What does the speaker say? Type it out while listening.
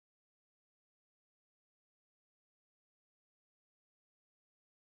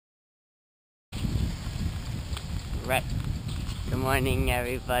Right. Good morning,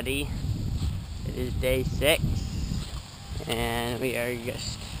 everybody. It is day 6, and we are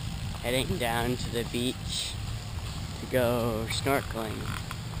just heading down to the beach to go snorkeling.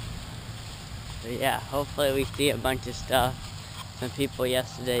 So yeah, hopefully we see a bunch of stuff. Some people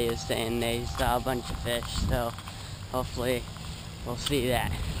yesterday was saying they saw a bunch of fish, so hopefully we'll see that.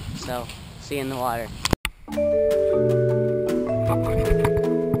 So, see you in the water.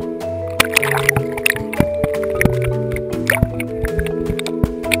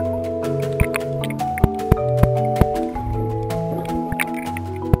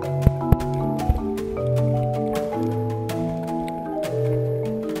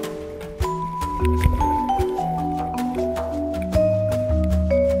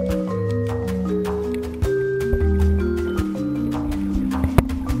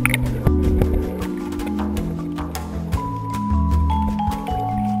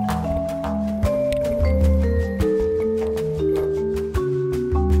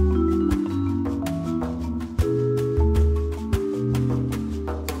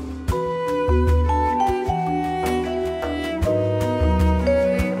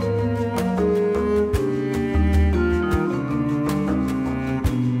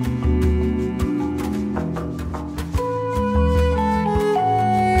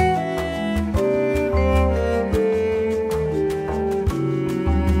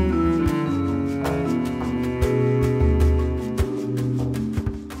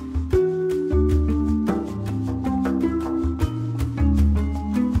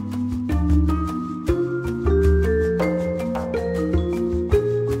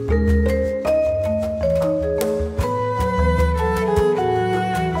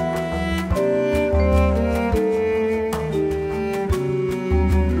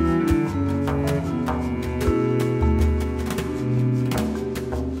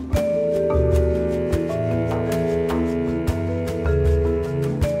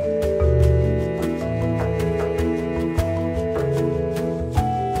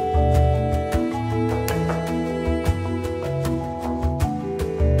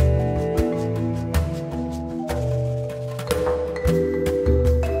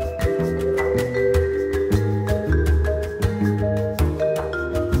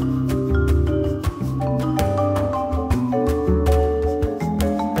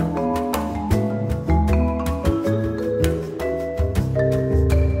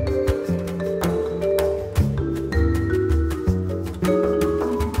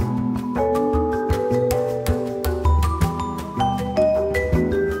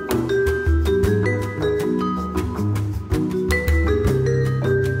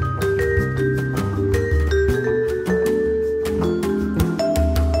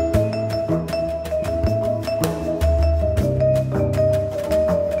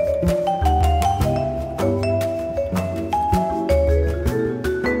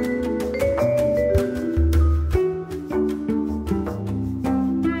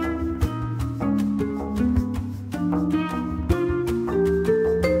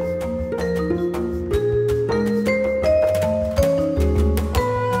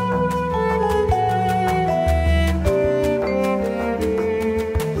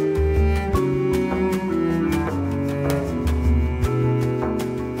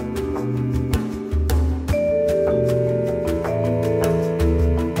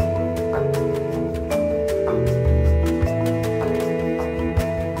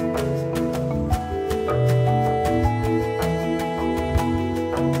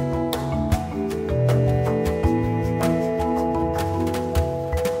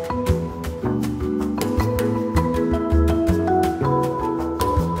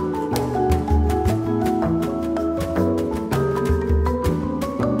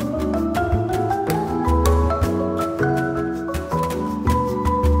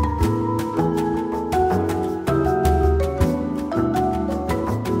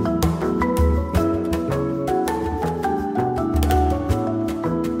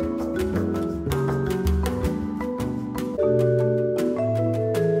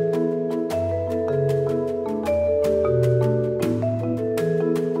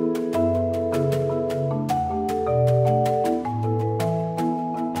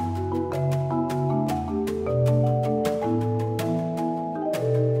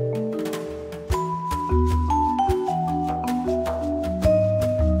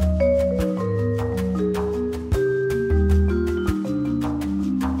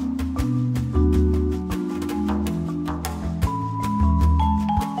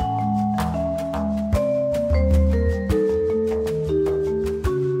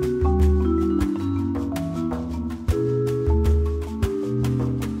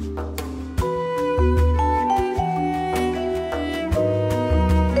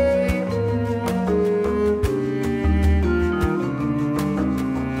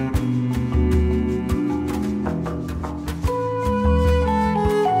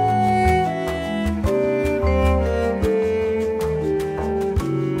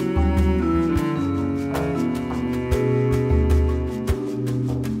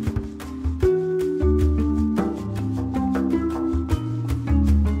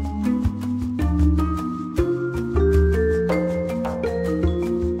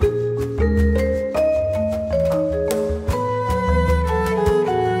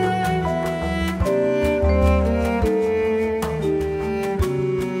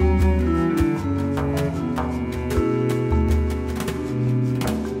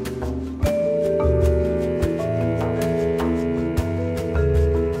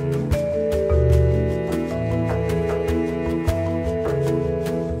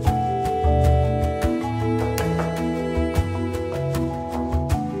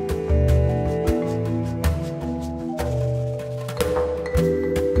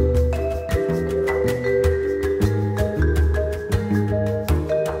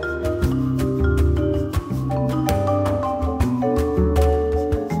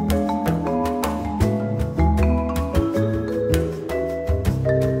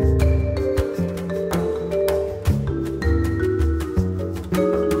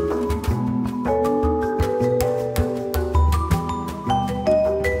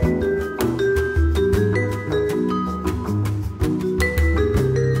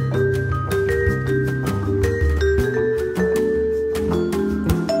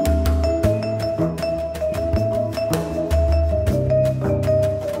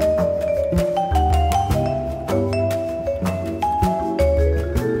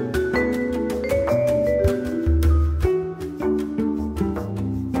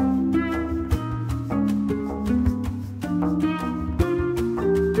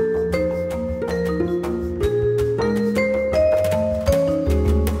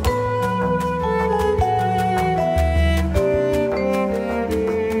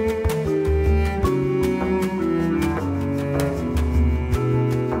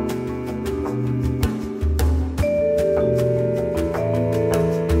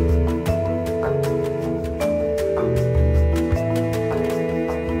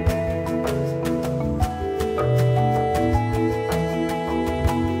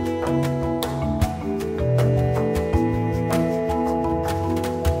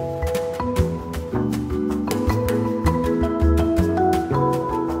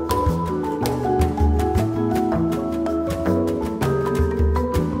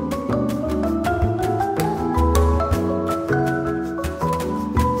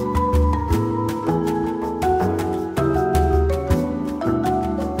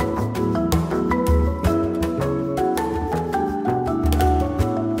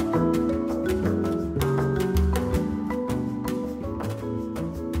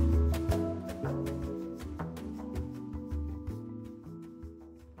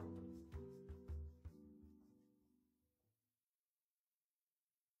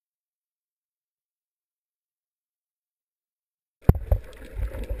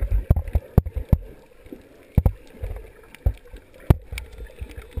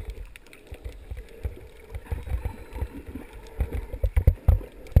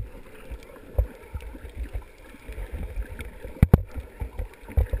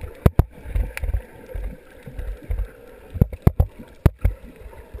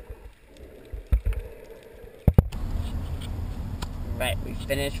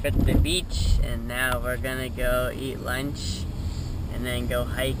 finished with the beach, and now we're gonna go eat lunch and then go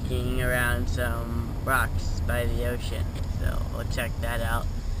hiking around some rocks by the ocean. So we'll check that out.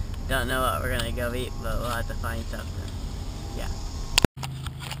 Don't know what we're gonna go eat, but we'll have to find something. Yeah.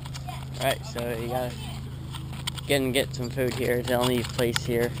 Alright, so you gotta get some food here. It's the only place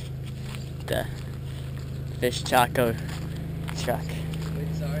here. The fish taco truck.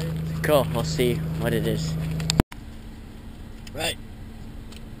 Cool, we'll see what it is. Right.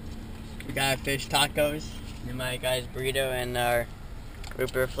 We got our fish tacos, and my guy's burrito, and our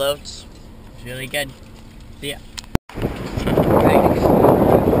grouper floats. It's really good. See ya. Right.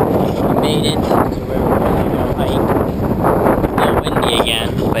 We made it to where we're gonna go hike. It's a little windy again,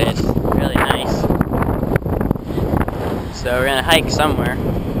 but it's really nice. So we're gonna hike somewhere.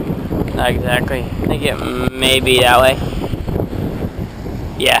 Not exactly. I think it may be that way.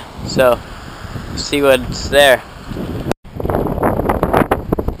 Yeah, so see what's there.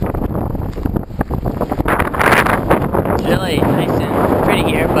 It's really nice and pretty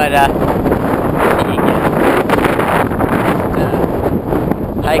here, but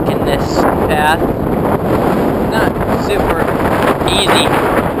hiking this path. Not super easy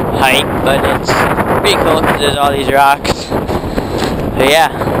hike, but it's pretty cool because there's all these rocks. So yeah,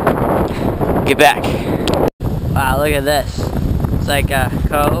 get back. Wow, look at this. It's like a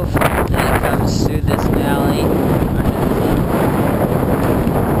cove, and it comes through this valley under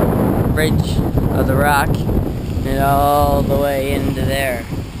the bridge of the rock, and all the way into there.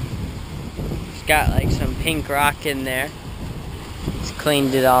 It's got like some pink rock in there. It's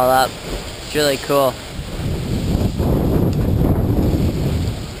cleaned it all up. It's really cool.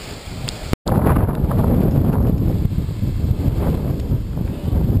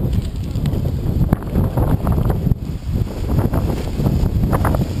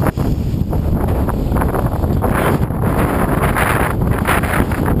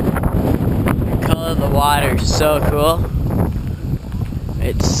 The water's so cool.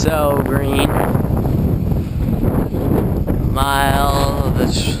 It's so green. A mile of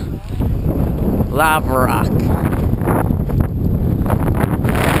this lava rock.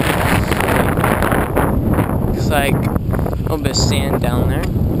 Looks like a little bit of sand down there. I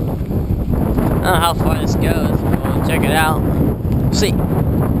don't know how far this goes, but we'll check it out. See.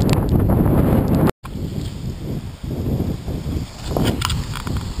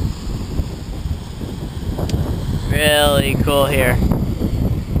 Really cool here.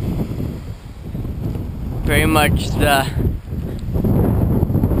 Pretty much the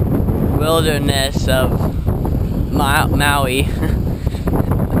wilderness of Maui.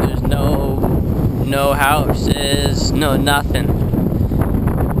 There's no houses, no nothing.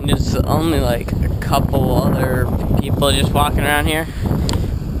 There's only like a couple other people just walking around here.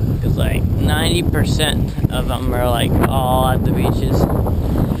 Cause like 90% of them are like all at the beaches.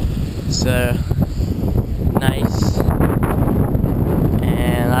 So nice,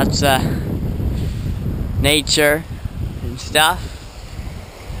 and lots of nature and stuff.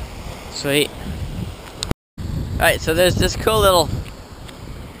 Sweet. Alright, so there's this cool little,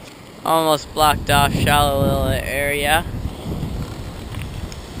 almost blocked off, shallow little area,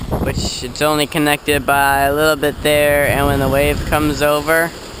 which it's only connected by a little bit there, and when the wave comes over,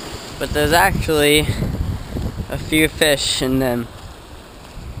 but there's actually a few fish in them.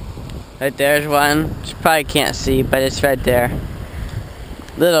 Right there's one, which you probably can't see, but it's right there.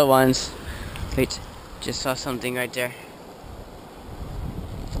 Little ones. Wait, just saw something right there.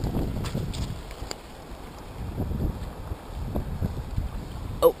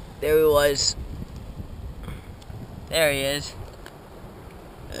 Oh, there he was. There he is.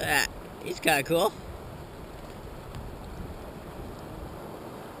 He's kinda cool.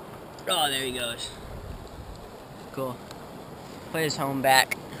 Oh, there he goes. Cool. Put his home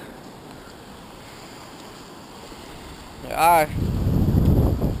back. There are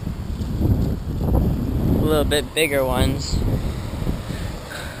a little bit bigger ones.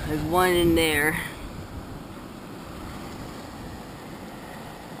 There's one in there.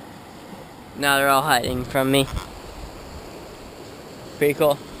 Now they're all hiding from me. Pretty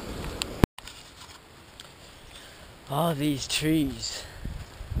cool. All these trees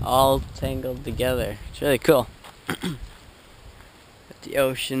all tangled together. It's really cool. Got the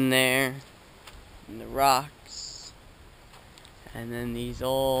ocean there, and the rocks, and then these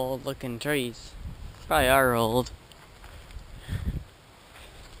old looking trees. Probably are old.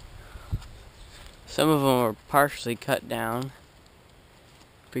 Some of them are partially cut down.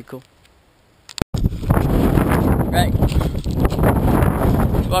 Pretty cool. Right.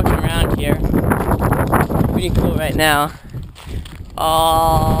 Just walking around here. Pretty cool right now.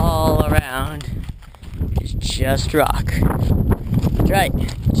 All around is just rock. right,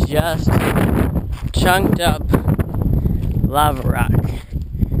 just chunked up lava rock.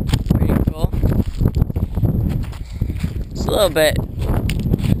 Pretty cool. It's a little bit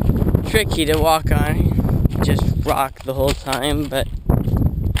tricky to walk on, just rock the whole time, but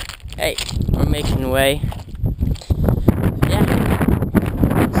hey, we're making way. Yeah,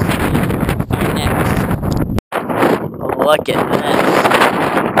 let's see what we find next. Look at this.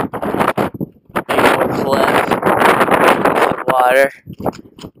 Big old cliff. Water.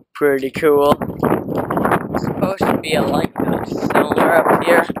 Pretty cool. It's supposed to be a lighthouse somewhere up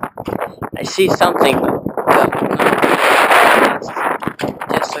here. I see something, but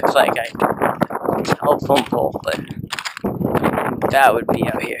it just looks like a telephone pole, but that would be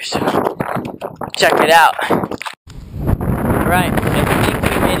out here, so check it out. Alright, I think we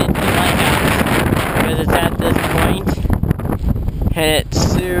made it to the lighthouse, because it's at this point, and it's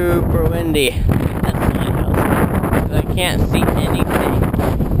super windy. That's the lighthouse. So I can't see anything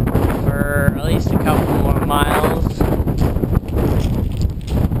for at least a couple more miles.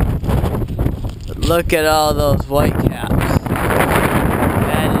 But look at all those white caps.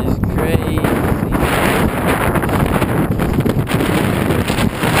 That is crazy.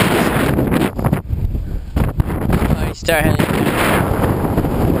 Start heading back.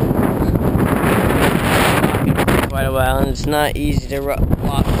 Quite a while, and it's not easy to walk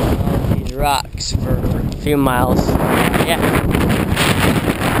on all these rocks for a few miles. Yeah.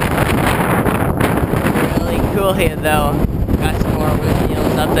 Really cool here though. Got some more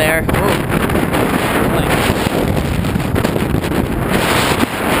windmills up there.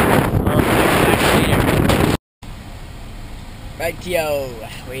 Rightio,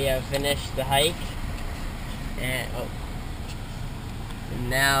 we have finished the hike. And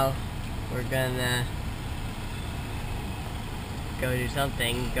now we're gonna go do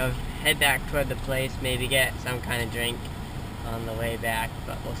something. Go head back toward the place, maybe get some kind of drink on the way back,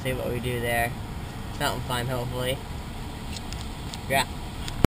 but we'll see what we do there. Something fun, hopefully. Yeah.